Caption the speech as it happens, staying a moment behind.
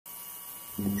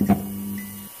What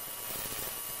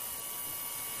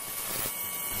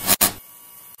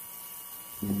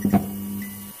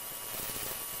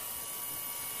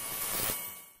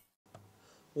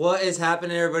is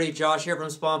happening, everybody? Josh here from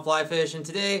Spawn Fly Fish, and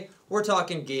today we're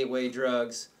talking gateway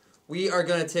drugs. We are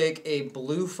going to take a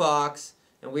blue fox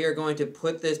and we are going to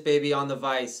put this baby on the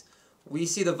vise. We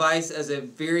see the vise as a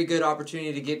very good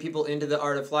opportunity to get people into the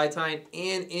art of fly tying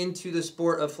and into the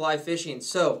sport of fly fishing.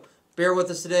 So bear with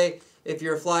us today. If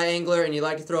you're a fly angler and you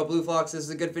like to throw a blue fox, this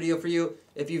is a good video for you.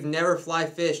 If you've never fly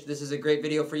fished, this is a great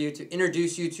video for you to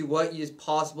introduce you to what is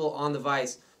possible on the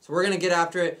vise. So we're going to get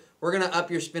after it. We're going to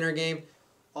up your spinner game.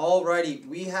 Alrighty,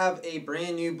 we have a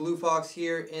brand new blue fox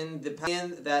here in the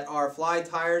pan that are fly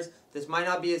tires. This might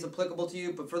not be as applicable to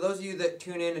you, but for those of you that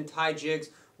tune in and tie jigs,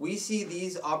 we see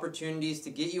these opportunities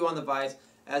to get you on the vise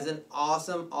as an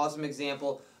awesome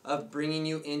example of bringing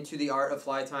you into the art of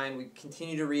fly tying. We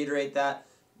continue to reiterate that.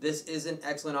 This is an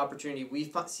excellent opportunity.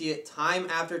 We see it time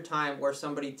after time where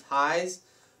somebody ties,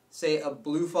 say, a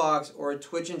blue fox or a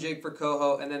twitch and jig for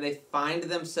coho, and then they find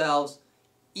themselves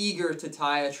eager to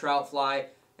tie a trout fly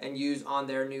and use on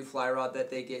their new fly rod that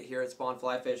they get here at Spawn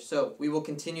Fly Fish. So we will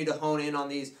continue to hone in on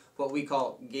these, what we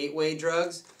call gateway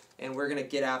drugs, and we're going to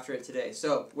get after it today.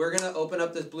 So we're going to open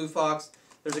up this blue fox.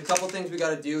 There's a couple things we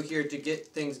got to do here to get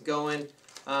things going.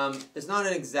 It's not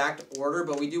an exact order,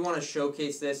 but we do want to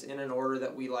showcase this in an order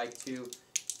that we like to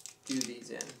do these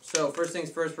in. So first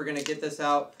things first, we're going to get this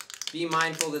out. Be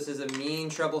mindful, this is a mean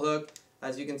treble hook.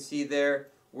 As you can see there,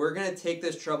 we're going to take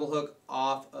this treble hook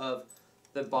off of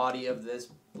the body of this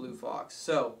blue fox.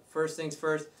 So first things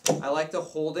first, I like to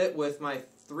hold it with my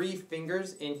 3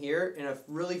 fingers in here in a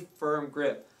really firm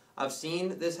grip. I've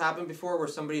seen this happen before where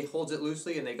somebody holds it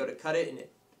loosely and they go to cut it and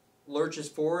it lurches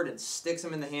forward and sticks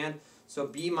them in the hand. So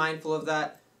be mindful of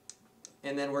that.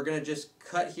 And then we're going to just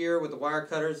cut here with the wire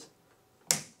cutters.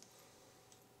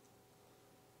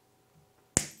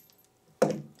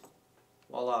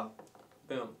 Voila.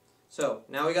 Boom. So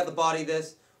now we got the body of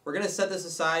this. We're going to set this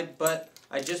aside, but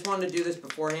I just wanted to do this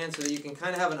beforehand so that you can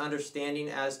kind of have an understanding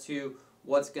as to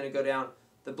what's going to go down.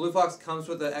 The blue fox comes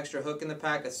with an extra hook in the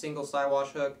pack, a single side wash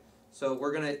hook. So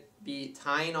we're going to be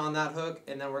tying on that hook,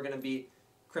 and then we're going to be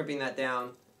crimping that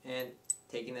down and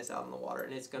taking this out in the water.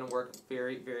 And it's going to work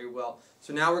very, very well.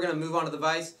 So now we're going to move on to the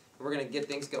vise, and we're going to get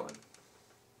things going.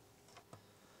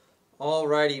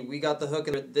 Alrighty, we got the hook.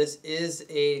 This is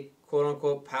a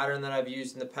quote-unquote pattern that I've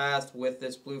used in the past with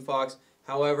this blue fox.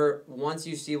 However, once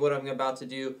you see what I'm about to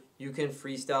do, you can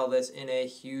freestyle this in a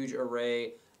huge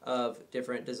array of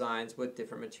different designs with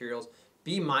different materials.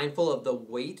 Be mindful of the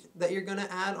weight that you're going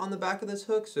to add on the back of this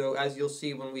hook. So as you'll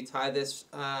see when we tie this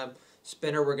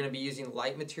spinner, we're going to be using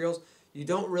light materials. You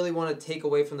don't really want to take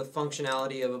away from the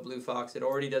functionality of a blue fox. It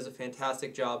already does a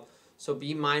fantastic job. So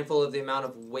be mindful of the amount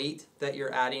of weight that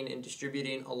you're adding and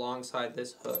distributing alongside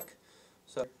this hook.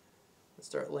 So let's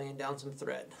start laying down some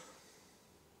thread.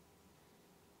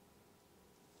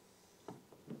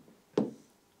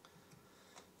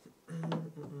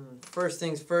 First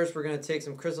things first, we're going to take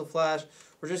some crystal flash.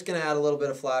 We're just going to add a little bit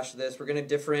of flash to this. We're going to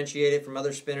differentiate it from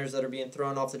other spinners that are being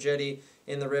thrown off the jetty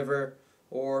in the river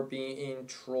or being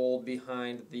trolled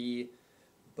behind the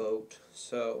boat.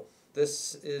 So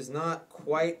this is not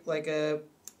quite like a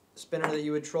spinner that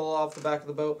you would troll off the back of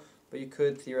the boat, but you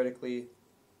could theoretically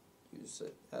use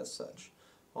it as such.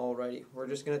 Alrighty, we're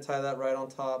just going to tie that right on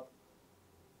top.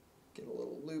 Get a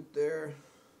little loop there.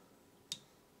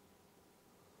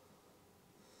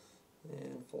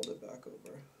 And fold it back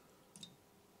over.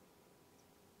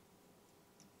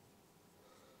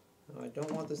 Now I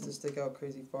don't want this to stick out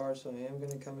crazy far, so I am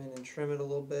going to come in and trim it a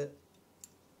little bit.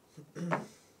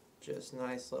 Just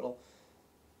nice little.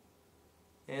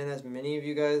 And as many of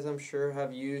you guys I'm sure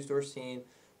have used or seen,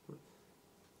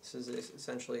 this is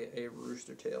essentially a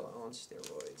rooster tail on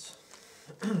steroids.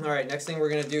 Alright, next thing we're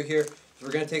going to do here is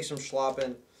we're going to take some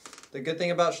schloppen. The good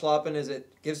thing about schloppen is it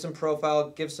gives some profile,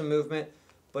 gives some movement,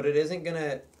 but it isn't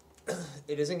gonna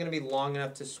be long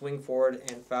enough to swing forward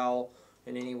and foul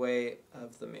in any way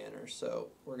of the manner. So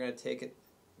we're gonna take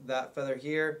that feather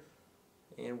here,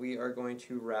 and we are going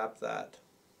to wrap that.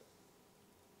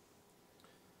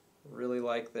 Really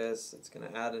like this. It's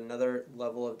gonna add another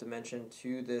level of dimension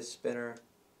to this spinner.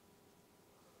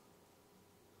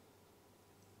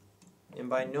 And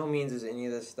by no means is any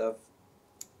of this stuff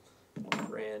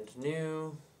brand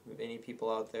new. Many people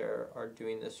out there are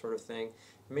doing this sort of thing.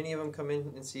 Many of them come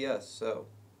in and see us. So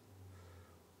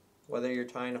whether you're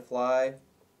tying a fly,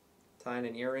 tying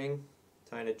an earring,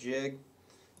 tying a jig,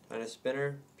 tying a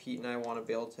spinner, Pete and I want to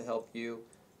be able to help you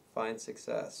find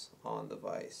success on the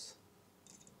vise.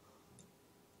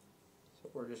 So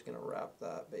we're just going to wrap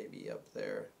that baby up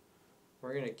there.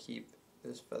 We're going to keep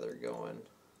this feather going.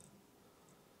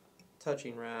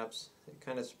 Touching wraps. It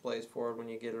kind of splays forward when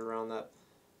you get it around that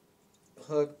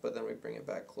hook, but then we bring it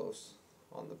back close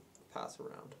on the pass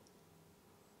around.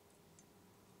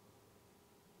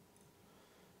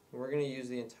 We're going to use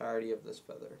the entirety of this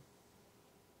feather.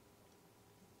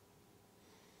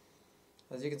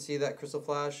 As you can see, that crystal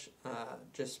flash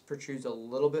just protrudes a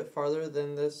little bit farther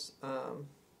than this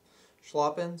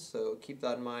schlappen, so keep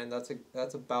that in mind.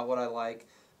 That's about what I like.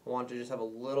 I want to just have a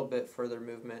little bit further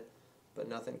movement, but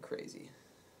nothing crazy.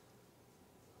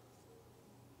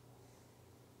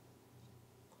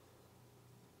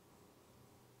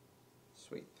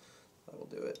 Sweet, that'll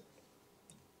do it.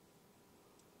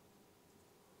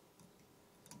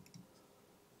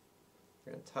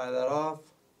 We're going to tie that off.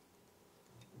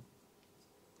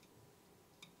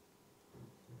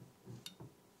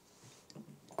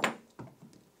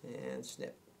 And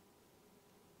snip.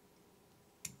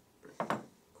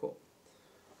 Cool.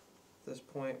 At this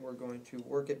point, we're going to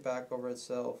work it back over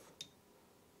itself.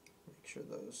 Make sure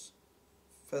those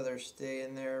feathers stay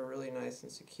in there really nice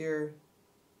and secure.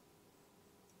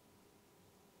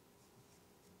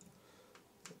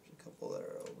 There's a couple that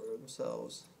are over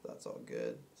themselves. That's all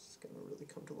good. This is going to really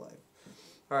come to life.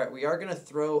 Alright, we are going to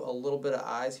throw a little bit of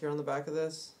eyes here on the back of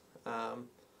this.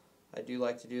 I do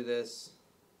like to do this.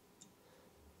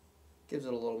 Gives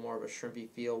it a little more of a shrimpy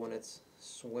feel when it's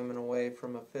swimming away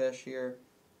from a fish here.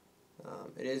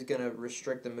 It is going to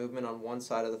restrict the movement on one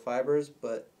side of the fibers,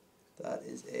 but that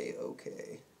is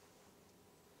a-okay.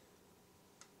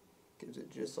 Gives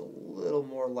it just a little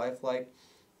more lifelike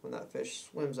when that fish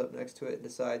swims up next to it and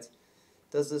decides,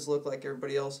 does this look like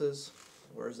everybody else's,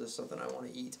 or is this something I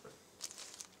want to eat?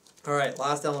 Alright,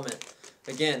 last element.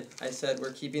 Again, I said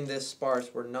we're keeping this sparse.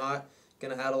 We're not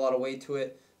going to add a lot of weight to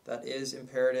it. That is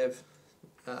imperative.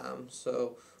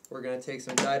 So we're going to take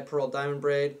some dyed pearl diamond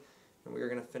braid, and we are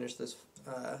going to finish this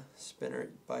spinner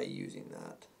by using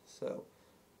that. So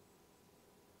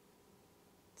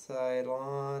tie it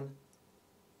on,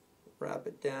 wrap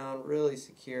it down really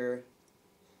secure.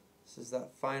 This is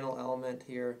that final element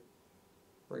here.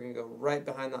 We're going to go right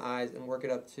behind the eyes and work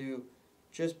it up to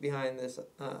just behind this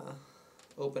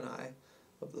open eye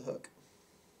of the hook.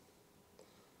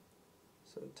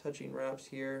 So touching wraps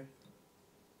here.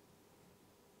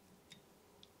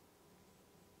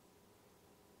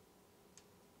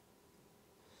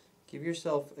 Give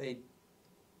yourself a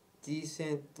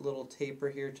decent little taper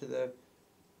here to the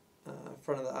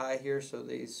front of the eye here so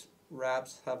these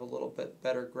wraps have a little bit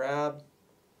better grab.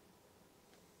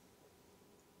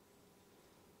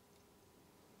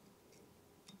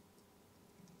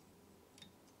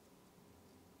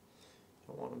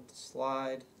 Don't want them to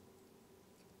slide.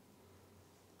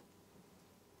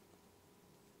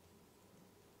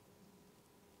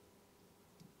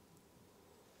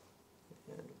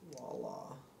 And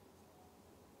voila.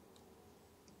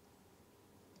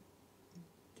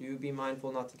 Do be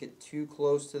mindful not to get too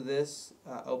close to this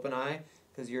open eye,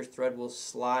 because your thread will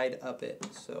slide up it.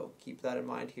 So keep that in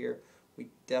mind here. We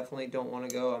definitely don't want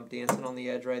to go, I'm dancing on the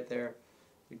edge right there.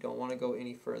 We don't want to go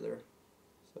any further.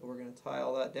 So we're going to tie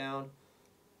all that down,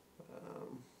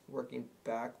 working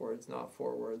backwards, not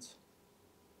forwards.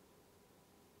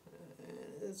 And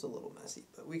it's a little messy,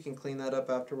 but we can clean that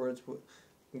up afterwards. We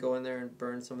can go in there and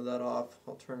burn some of that off.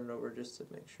 I'll turn it over just to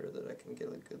make sure that I can get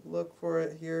a good look for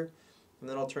it here. And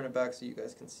then I'll turn it back so you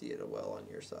guys can see it well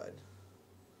on your side.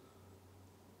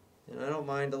 And I don't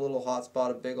mind a little hot spot,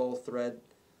 a big old thread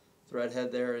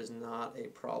head there is not a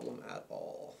problem at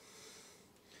all.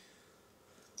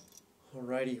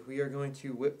 Alrighty, we are going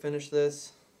to whip finish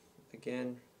this.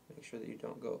 Again, make sure that you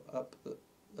don't go up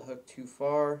the hook too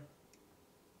far.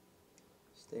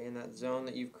 Stay in that zone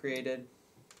that you've created.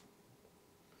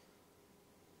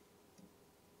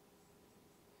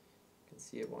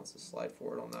 See, it wants to slide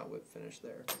forward on that whip finish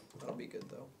there. That'll be good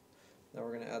though. Now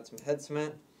we're going to add some head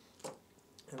cement,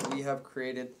 and we have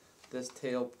created this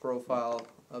tail profile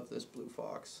of this blue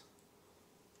fox.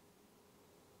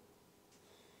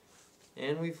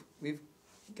 And we've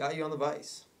got you on the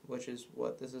vise, which is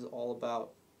what this is all about.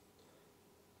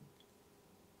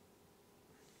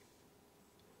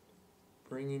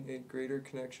 Bringing a greater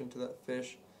connection to that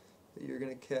fish that you're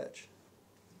going to catch.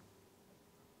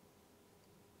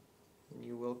 And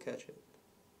you will catch it.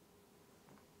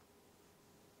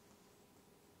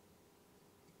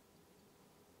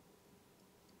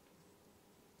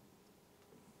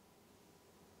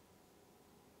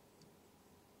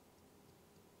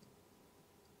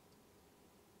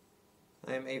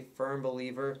 I am a firm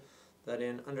believer that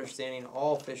in understanding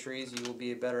all fisheries you will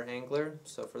be a better angler.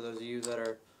 So for those of you that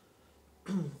are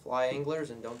fly anglers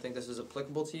and don't think this is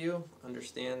applicable to you,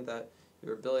 understand that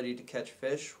your ability to catch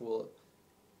fish will,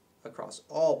 across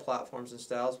all platforms and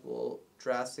styles, will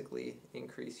drastically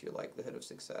increase your likelihood of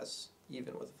success,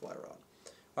 even with a fly rod.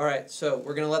 Alright, so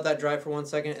we're going to let that dry for 1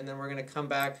 second, and then we're going to come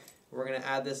back, we're going to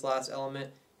add this last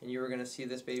element, and you are going to see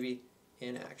this baby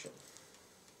in action.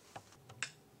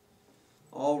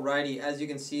 Alrighty, as you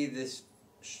can see, this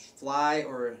fly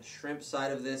or shrimp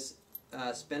side of this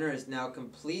spinner is now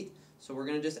complete. So we're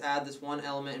going to just add this one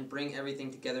element and bring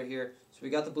everything together here. So we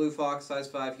got the Blue Fox size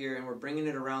 5 here, and we're bringing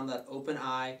it around that open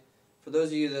eye. For those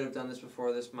of you that have done this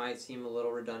before, this might seem a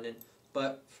little redundant,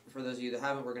 but for those of you that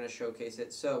haven't, we're going to showcase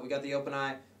it. So we got the open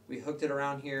eye, we hooked it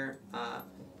around here,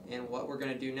 and what we're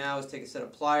going to do now is take a set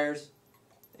of pliers,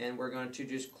 and we're going to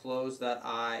just close that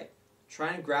eye.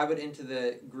 Try and grab it into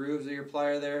the grooves of your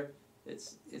plier there.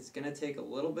 It's going to take a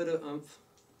little bit of oomph.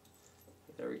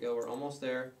 There we go, we're almost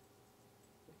there.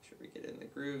 Make sure we get it in the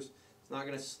grooves. It's not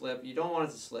going to slip. You don't want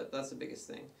it to slip. That's the biggest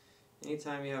thing.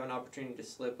 Anytime you have an opportunity to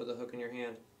slip with a hook in your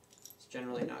hand, it's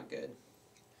generally not good.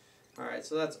 Alright,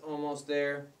 so that's almost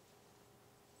there.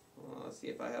 Let's see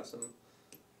if I have some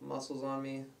muscles on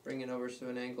me. Bring it over to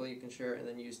an angle you can share, and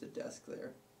then use the desk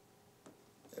there.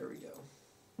 There we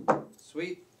go.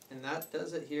 Sweet. And that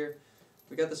does it here.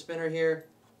 We got the spinner here.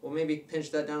 We'll maybe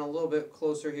pinch that down a little bit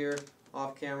closer here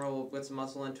off camera. We'll put some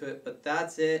muscle into it. But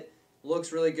that's it.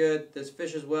 Looks really good. This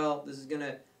fish as well. This is going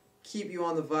to keep you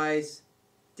on the vise,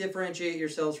 differentiate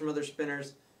yourselves from other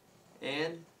spinners,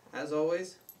 and as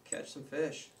always, catch some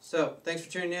fish. So thanks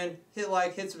for tuning in. Hit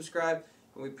like, hit subscribe,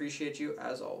 and we appreciate you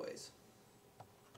as always.